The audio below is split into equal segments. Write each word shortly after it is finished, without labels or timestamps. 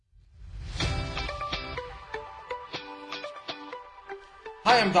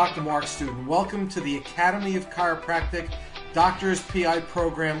Hi, I'm Dr. Mark Student. Welcome to the Academy of Chiropractic Doctors PI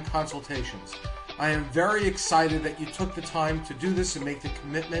Program Consultations. I am very excited that you took the time to do this and make the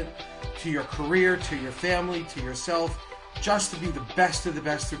commitment to your career, to your family, to yourself, just to be the best of the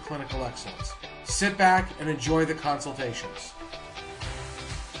best through clinical excellence. Sit back and enjoy the consultations.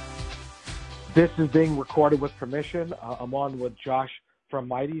 This is being recorded with permission. I'm on with Josh from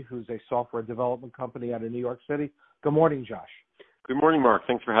Mighty, who's a software development company out of New York City. Good morning, Josh. Good morning, Mark.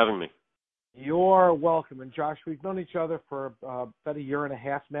 Thanks for having me. You're welcome. And Josh, we've known each other for about a year and a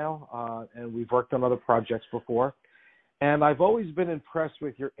half now, and we've worked on other projects before. And I've always been impressed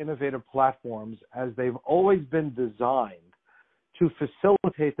with your innovative platforms as they've always been designed to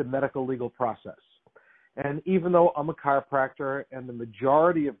facilitate the medical legal process. And even though I'm a chiropractor and the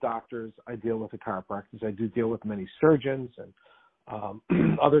majority of doctors I deal with are chiropractors, I do deal with many surgeons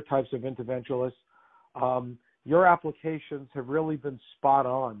and other types of interventionalists. Your applications have really been spot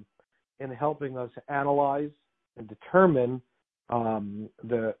on in helping us analyze and determine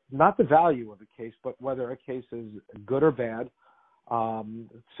not the value of a case, but whether a case is good or bad.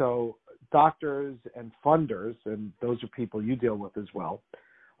 So doctors and funders, and those are people you deal with as well,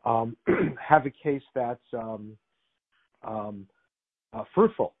 have a case that's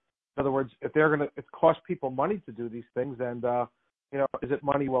fruitful. In other words, if they're going to, it costs people money to do these things, and is it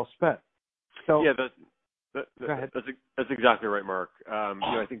money well spent? So yeah, go ahead. That's exactly right, Mark.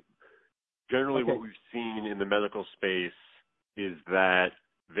 I think generally what we've seen in the medical space is that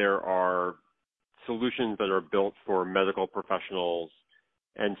there are solutions that are built for medical professionals,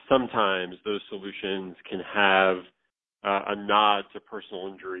 and sometimes those solutions can have a nod to personal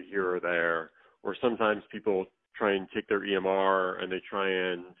injury here or there, or sometimes people try and take their EMR and they try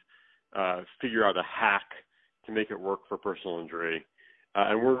and figure out a hack to make it work for personal injury.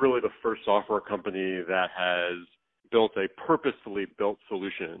 And we're really the first software company that has built a purposefully built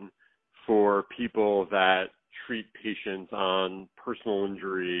solution for people that treat patients on personal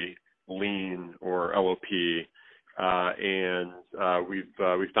injury, lien, or LOP. And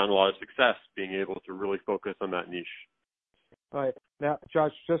we've found a lot of success being able to really focus on that niche. All right. Now,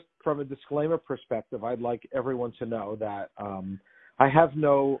 Josh, just from a disclaimer perspective, I'd like everyone to know that I have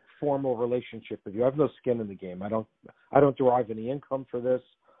no formal relationship with you. I have no skin in the game. I don't derive any income for this.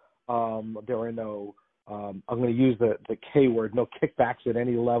 There are no, I'm going to use the K word, no kickbacks at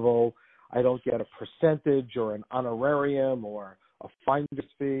any level. I don't get a percentage or an honorarium or a finder's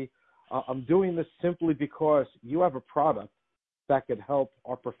fee. I'm doing this simply because you have a product that could help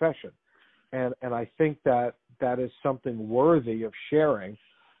our profession. And I think that is something worthy of sharing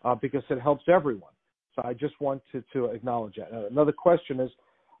because it helps everyone. So I just wanted to acknowledge that. Another question is,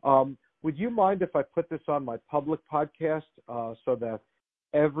 would you mind if I put this on my public podcast so that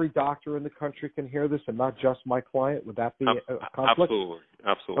every doctor in the country can hear this and not just my client? Would that be a conflict?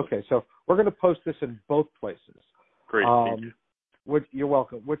 Absolutely. Okay, so we're going to post this in both places. Great. Thank you. You're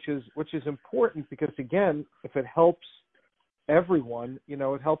welcome. Which is important because, again, if it helps everyone,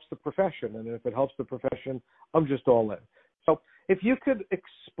 it helps the profession. And if it helps the profession, I'm just all in. So if you could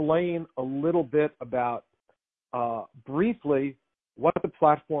explain a little bit about briefly what the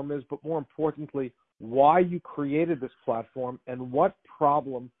platform is, but more importantly, why you created this platform and what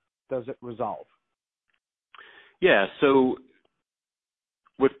problem does it resolve? Yeah, so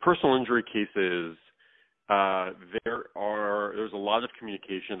with personal injury cases, there's a lot of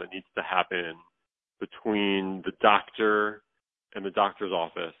communication that needs to happen between the doctor and the doctor's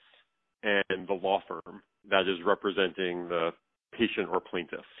office and the law firm that is representing the patient or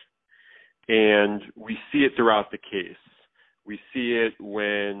plaintiff. And we see it throughout the case. We see it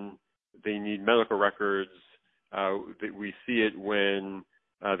when they need medical records. We see it when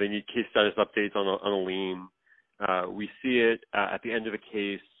they need case status updates on a lien. We see it at the end of a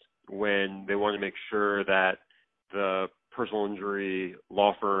case when they want to make sure that the personal injury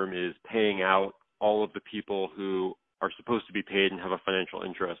law firm is paying out all of the people who are supposed to be paid and have a financial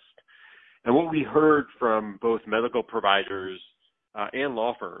interest. And what we heard from both medical providers and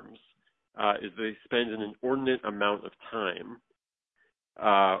law firms is they spend an inordinate amount of time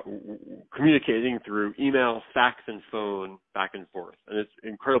communicating through email, fax, and phone back and forth, and it's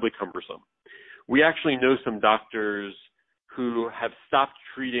incredibly cumbersome. We actually know some doctors who have stopped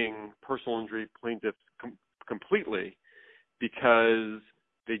treating personal injury plaintiffs completely because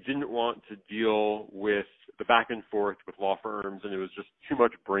they didn't want to deal with the back and forth with law firms, and it was just too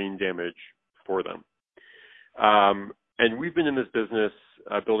much brain damage for them. And we've been in this business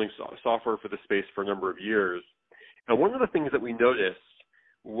building software for the space for a number of years. And one of the things that we noticed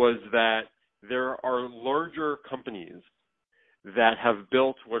was that there are larger companies that have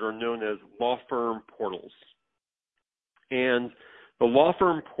built what are known as law firm portals. And The law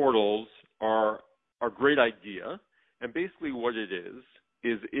firm portals are a great idea, and basically what it is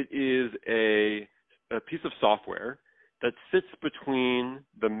a piece of software that sits between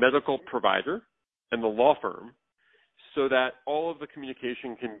the medical provider and the law firm so that all of the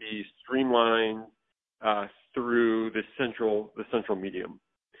communication can be streamlined through the central medium.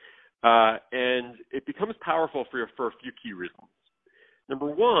 And it becomes powerful for a few key reasons. Number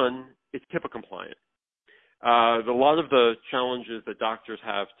one, it's HIPAA compliant. A lot of the challenges that doctors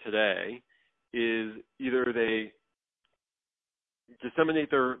have today is either they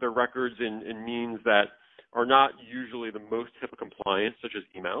disseminate their records in means that are not usually the most HIPAA compliant, such as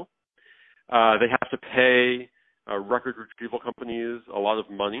email. They have to pay record retrieval companies a lot of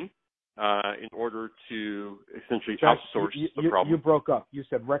money in order to essentially outsource the problem. You broke up. You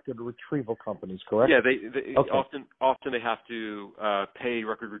said record retrieval companies, correct? Yeah, they okay. often they have to pay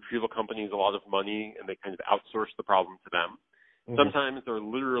record retrieval companies a lot of money, and they kind of outsource the problem to them. Mm-hmm. Sometimes they're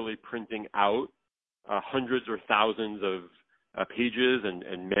literally printing out hundreds or thousands of pages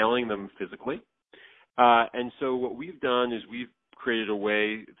and mailing them physically. And so what we've done is we've created a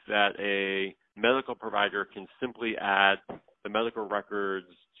way that a medical provider can simply add the medical records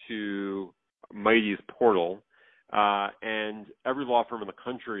to Mighty's portal, and every law firm in the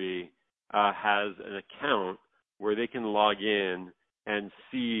country has an account where they can log in and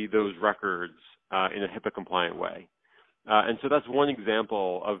see those records in a HIPAA-compliant way. And so that's one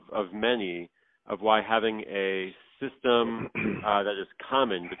example of many of why having a system that is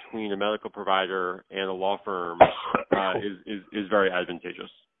common between a medical provider and a law firm is very advantageous.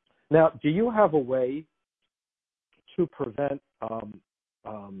 Now, do you have a way to prevent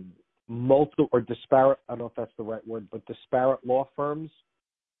multiple or disparate, I don't know if that's the right word, but disparate law firms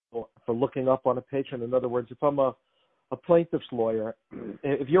for looking up on a patient? In other words, if I'm a plaintiff's lawyer,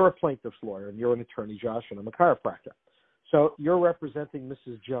 if you're a plaintiff's lawyer and you're an attorney, Josh, and I'm a chiropractor, so you're representing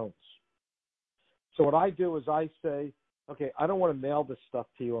Mrs. Jones. So what I do is I say, okay, I don't want to mail this stuff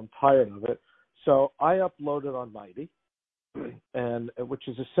to you. I'm tired of it. So I upload it on Mighty, and which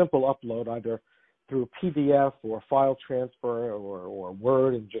is a simple upload either through a PDF or file transfer or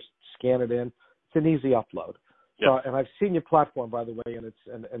Word, and just scan it in. It's an easy upload. Yes. And I've seen your platform, by the way, and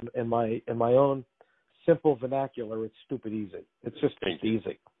it's in my own simple vernacular, it's stupid easy. It's just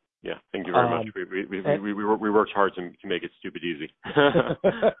easy. Yeah, thank you very much. We worked hard to make it stupid easy.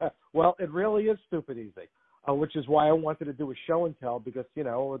 Well, it really is stupid easy, which is why I wanted to do a show and tell, because,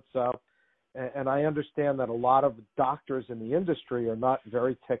 it's and I understand that a lot of doctors in the industry are not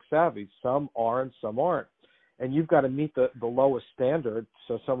very tech savvy. Some are and some aren't. And you've got to meet the lowest standard.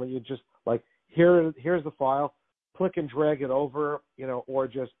 So someone you just like, here's the file, click and drag it over, or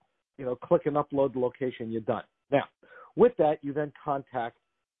just, click and upload the location, you're done. Now, with that, you then contact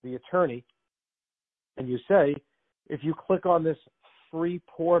the attorney and you say, if you click on this free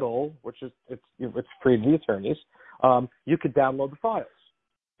portal, which is it's free to the attorneys, you could download the files.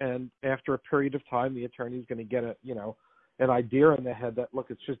 And after a period of time, the attorney is going to get an idea in their head that,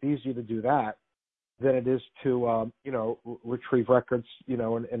 look, it's just easier to do that than it is to retrieve records in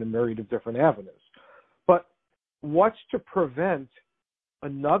a myriad of different avenues. But what's to prevent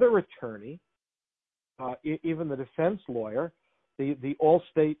another attorney, even the defense lawyer, the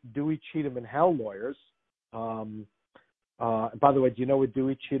Allstate, Dewey, Cheatham, and Howe lawyers. By the way, do you know where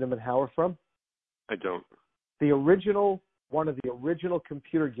Dewey, Cheatham, and Howe are from? I don't. One of the original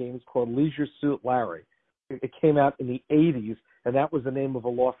computer games called Leisure Suit Larry. It came out in the 80s, and that was the name of a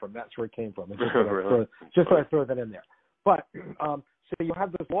law firm. That's where it came from. Just so I throw that in there. But so you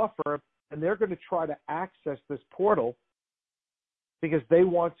have this law firm, and they're going to try to access this portal because they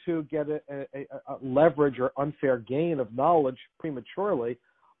want to get a leverage or unfair gain of knowledge prematurely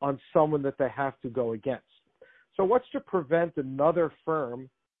on someone that they have to go against. So what's to prevent another firm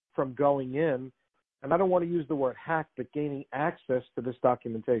from going in, and I don't want to use the word hack, but gaining access to this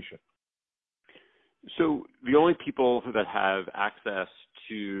documentation? So the only people that have access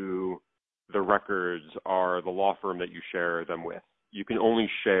to the records are the law firm that you share them with. You can only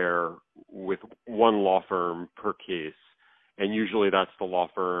share with one law firm per case. And usually that's the law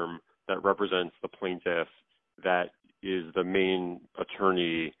firm that represents the plaintiff that is the main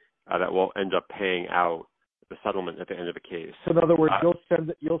attorney that will end up paying out the settlement at the end of the case. So in other words,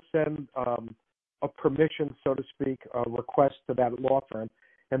 you'll send a permission, so to speak, a request to that law firm,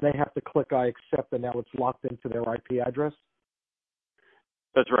 and they have to click I accept, and now it's locked into their IP address?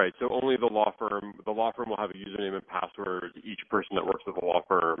 That's right. So only the law firm will have a username and password, each person that works with the law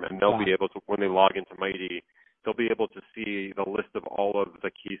firm, and they'll be able to, when they log into Mighty, they'll be able to see the list of all of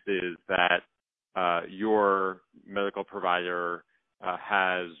the cases that your medical provider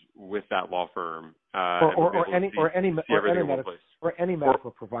has with that law firm, or any medical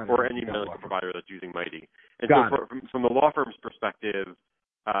provider, or any medical provider that's using Mighty. And from the law firm's perspective,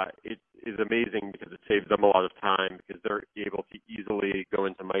 it is amazing because it saves them a lot of time because they're able to easily go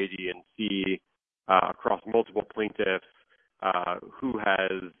into Mighty and see across multiple plaintiffs who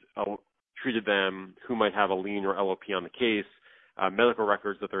has treated them, who might have a lien or LOP on the case, medical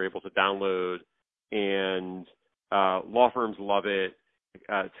records that they're able to download, and law firms love it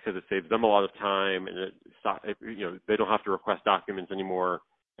because it saves them a lot of time, and they don't have to request documents anymore,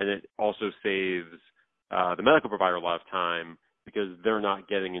 and it also saves the medical provider a lot of time because they're not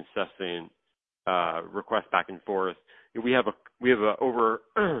getting incessant requests back and forth. We have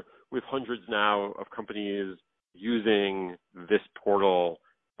hundreds now of companies using this portal,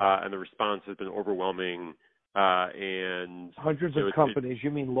 and the response has been overwhelming. And hundreds of companies.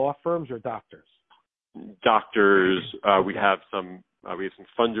 You mean law firms or doctors? Doctors. We have some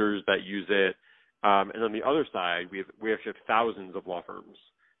funders that use it, and on the other side, we actually have thousands of law firms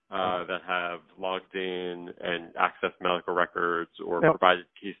that have logged in and accessed medical records or provided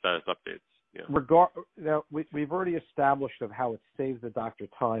case status updates. Yeah. Now, we've already established of how it saves the doctor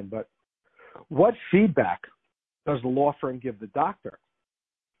time, but what feedback does the law firm give the doctor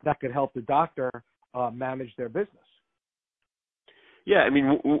that could help the doctor manage their business? Yeah, I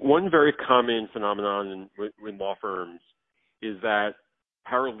mean, one very common phenomenon in law firms is that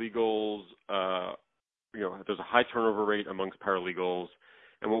paralegals, there's a high turnover rate amongst paralegals,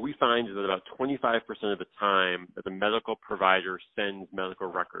 and what we find is that about 25% of the time that the medical provider sends medical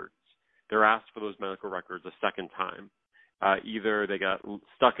records, they're asked for those medical records a second time. Either they got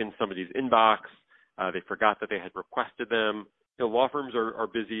stuck in somebody's inbox, they forgot that they had requested them. Law firms are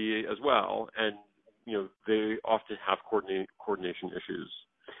busy as well, and they often have coordination issues.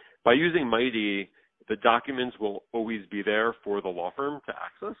 By using Mighty, the documents will always be there for the law firm to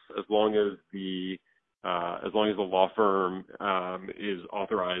access as long as the law firm is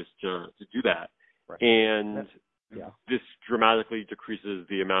authorized to do that. Right. And this dramatically decreases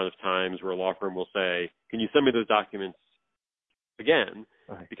the amount of times where a law firm will say, "Can you send me those documents again?"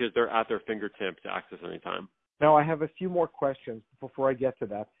 Right. Because they're at their fingertips to access anytime. Now, I have a few more questions before I get to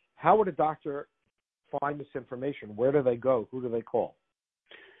that. How would a doctor find this information? Where do they go? Who do they call?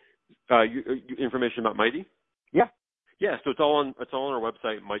 Information about Mighty? Yeah. Yeah, so it's all on our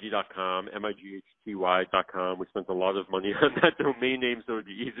website, mighty.com, mighty.com. We spent a lot of money on that domain name so it would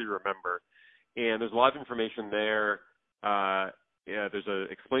be easy to remember. And there's a lot of information there. There's an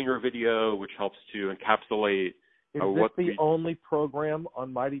explainer video which helps to encapsulate Is this the only program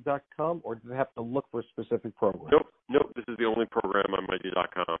on mighty.com, or do they have to look for a specific program? Nope. This is the only program on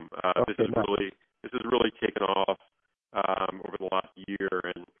mighty.com. This has really taken off over the last year,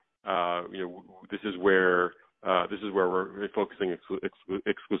 and this is where we're focusing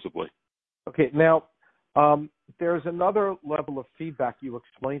exclusively. Okay. Now, there's another level of feedback you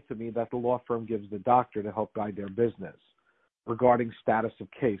explained to me that the law firm gives the doctor to help guide their business regarding status of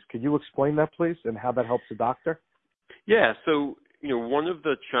case. Could you explain that, please, and how that helps the doctor? Yeah, so, one of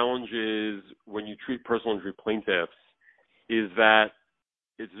the challenges when you treat personal injury plaintiffs is that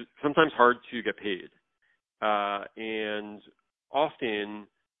it's sometimes hard to get paid. And often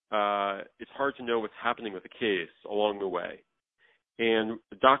it's hard to know what's happening with the case along the way. And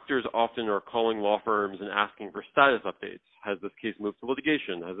doctors often are calling law firms and asking for status updates. Has this case moved to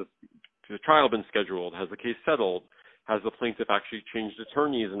litigation? Has the trial been scheduled? Has the case settled? Has the plaintiff actually changed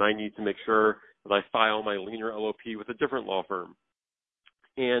attorneys, and I need to make sure that I file my lien or LOP with a different law firm?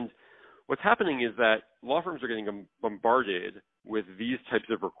 And what's happening is that law firms are getting bombarded with these types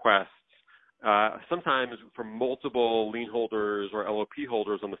of requests, sometimes from multiple lien holders or LOP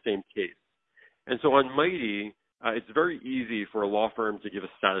holders on the same case. And so on Mighty, it's very easy for a law firm to give a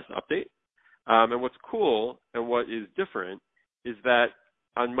status update. And what's cool and what is different is that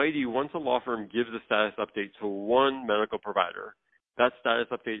on Mighty, once a law firm gives a status update to one medical provider, that status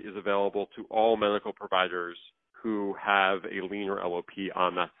update is available to all medical providers who have a lien or LOP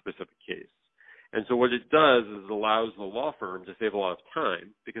on that specific case. And so what it does is it allows the law firm to save a lot of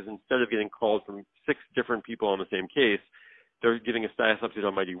time, because instead of getting called from 6 different people on the same case, they're giving a status update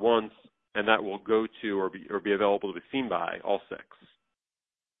on Mighty once, and that will go to or be available to be seen by all 6.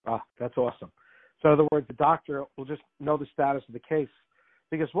 Ah, that's awesome. So in other words, the doctor will just know the status of the case,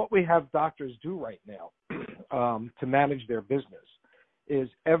 because what we have doctors do right now to manage their business is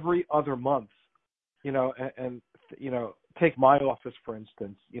every other month, take my office, for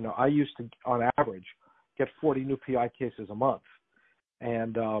instance. I used to, on average, get 40 new PI cases a month.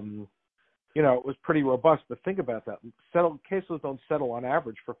 And, it was pretty robust. But think about that. Cases don't settle on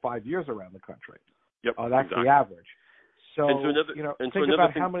average for 5 years around the country. Yep, that's exactly the average. So, think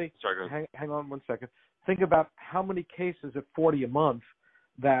about how many. Sorry, hang on one second. Think about how many cases at $40 a month.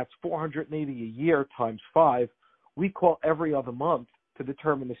 That's 480 a year times 5. We call every other month to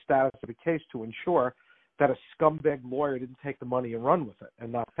determine the status of a case to ensure that a scumbag lawyer didn't take the money and run with it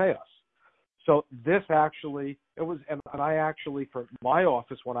and not pay us. So this actually, it was, and I actually, for my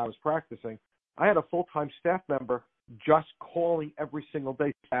office when I was practicing, I had a full-time staff member just calling every single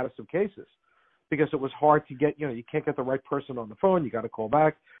day status of cases because it was hard to get, you can't get the right person on the phone. You got to call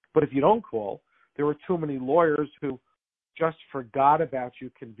back. But if you don't call, there were too many lawyers who just forgot about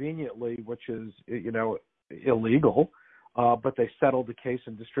you conveniently, which is, illegal, but they settled the case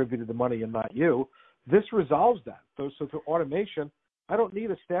and distributed the money and not you. This resolves that. So through automation, I don't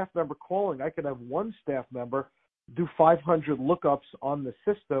need a staff member calling. I could have one staff member do 500 lookups on the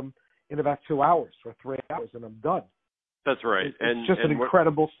system in about 2 hours or 3 hours, and I'm done. That's right. It's just an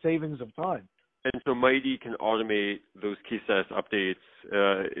incredible savings of time. And so Mighty can automate those case status updates.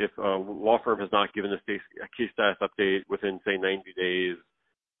 If a law firm has not given a case status update within, say, 90 days,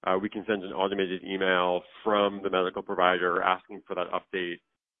 we can send an automated email from the medical provider asking for that update.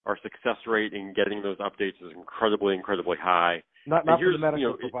 Our success rate in getting those updates is incredibly, incredibly high. Not from the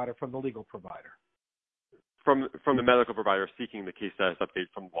medical provider, from the legal provider. From the medical provider seeking the case status update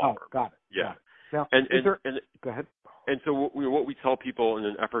from the law firm. Got it. Yeah. Got it. Now, go ahead. And so what we tell people in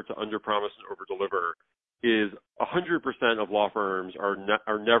an effort to underpromise and overdeliver is 100% of law firms are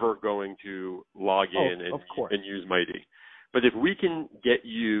never going to log in and use Mighty. But if we can get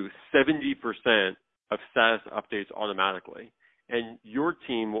you 70% of status updates automatically, and your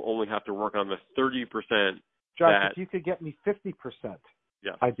team will only have to work on the 30%. Josh, if you could get me 50%,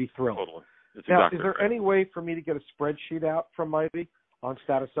 yes, I'd be thrilled. Totally. That's now, exactly is there right. any way for me to get a spreadsheet out from Mighty on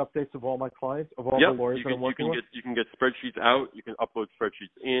status updates of all my clients, of all the lawyers that I'm working with? You can get spreadsheets out. You can upload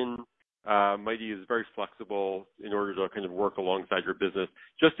spreadsheets in. Mighty is very flexible in order to kind of work alongside your business.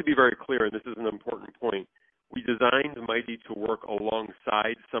 Just to be very clear, and this is an important point, we designed Mighty to work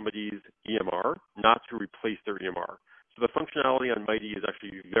alongside somebody's EMR, not to replace their EMR. So the functionality on Mighty is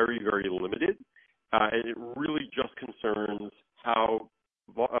actually very, very limited, and it really just concerns how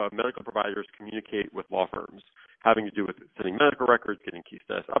medical providers communicate with law firms, having to do with sending medical records, getting case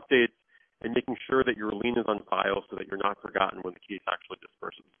status updates, and making sure that your lien is on file so that you're not forgotten when the case actually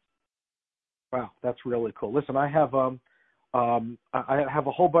disperses. Wow, that's really cool. Listen, I have a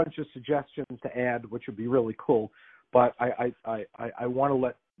whole bunch of suggestions to add, which would be really cool, but I want to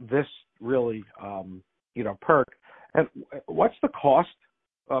let this really perk. And what's the cost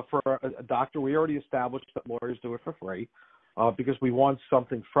for a doctor? We already established that lawyers do it for free because we want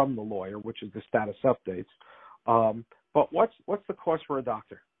something from the lawyer, which is the status updates. But what's the cost for a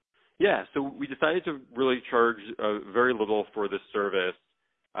doctor? Yeah, so we decided to really charge very little for this service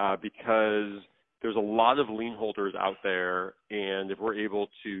because there's a lot of lien holders out there, and if we're able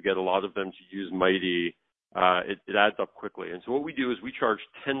to get a lot of them to use Mighty, it adds up quickly. And so what we do is we charge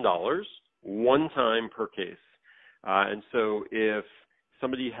 $10 one time per case. And so if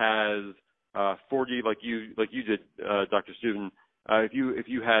somebody has 40, like you did, Dr. Studen, if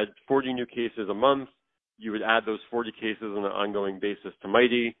you had 40 new cases a month, you would add those 40 cases on an ongoing basis to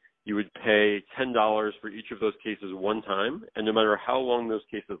Mighty. You would pay $10 for each of those cases one time, and no matter how long those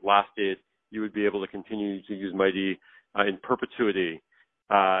cases lasted, you would be able to continue to use Mighty in perpetuity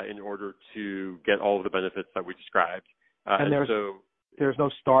in order to get all of the benefits that we described. And there's no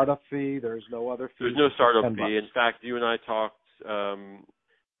startup fee. There's no other fee. There's no startup fee. In fact, you and I talked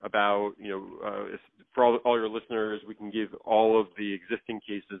about, for all your listeners, we can give all of the existing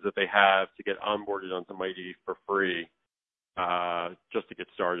cases that they have to get onboarded onto Mighty for free, just to get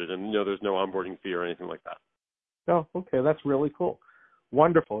started. And there's no onboarding fee or anything like that. Oh, okay, that's really cool.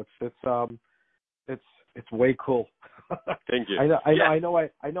 Wonderful. It's way cool. Thank you. I know.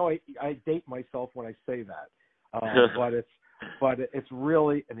 I date myself when I say that, but it's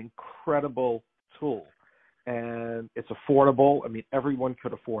really an incredible tool, and it's affordable. I mean, everyone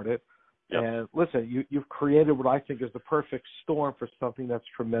could afford it. Yep. And listen, you've created what I think is the perfect storm for something that's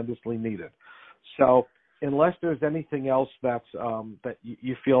tremendously needed. So, unless there's anything else that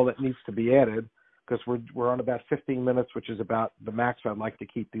you feel that needs to be added, because we're on about 15 minutes, which is about the max I'd like to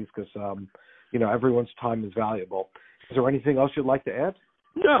keep these, because everyone's time is valuable. Is there anything else you'd like to add?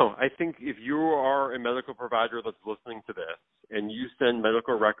 No, I think if you are a medical provider that's listening to this and you send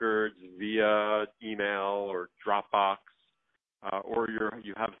medical records via email or Dropbox, or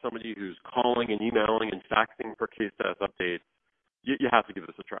you have somebody who's calling and emailing and faxing for case status updates, you have to give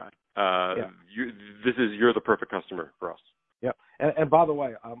this a try. You're the perfect customer for us. Yeah, and by the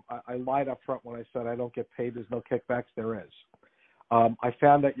way, I lied up front when I said I don't get paid. There's no kickbacks. There is. I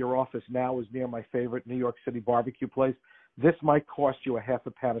found that your office now is near my favorite New York City barbecue place. this might cost you a half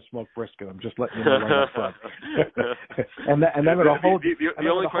a pound of smoked brisket. I'm just letting you know right up front. and then it'll hold. The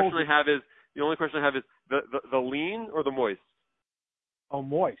only question I have is the lean or the moist. Oh,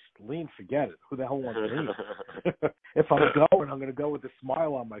 moist. Lean, forget it. Who the hell wants lean? If I'm going to go with a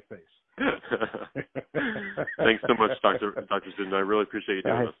smile on my face. Thanks so much, Dr. Sutton. I really appreciate you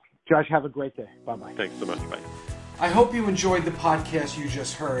doing this. Josh, have a great day. Bye-bye. Thanks so much. Bye. I hope you enjoyed the podcast you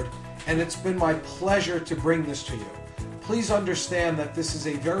just heard, and it's been my pleasure to bring this to you. Please understand that this is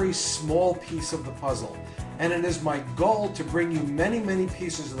a very small piece of the puzzle, and it is my goal to bring you many, many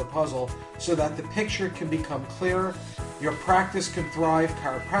pieces of the puzzle so that the picture can become clearer, your practice can thrive,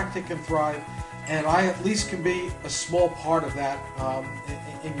 chiropractic can thrive, and I at least can be a small part of that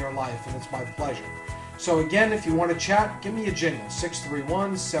in your life, and it's my pleasure. So again, if you want to chat, give me a jingle,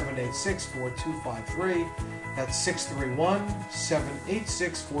 631-786-4253. That's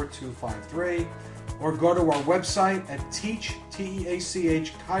 631-786-4253. Or go to our website at Teach,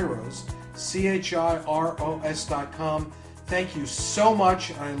 T-E-A-C-H, Chiros, CHIROS.com. Thank you so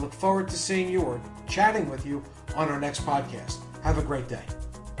much, and I look forward to seeing you or chatting with you on our next podcast. Have a great day.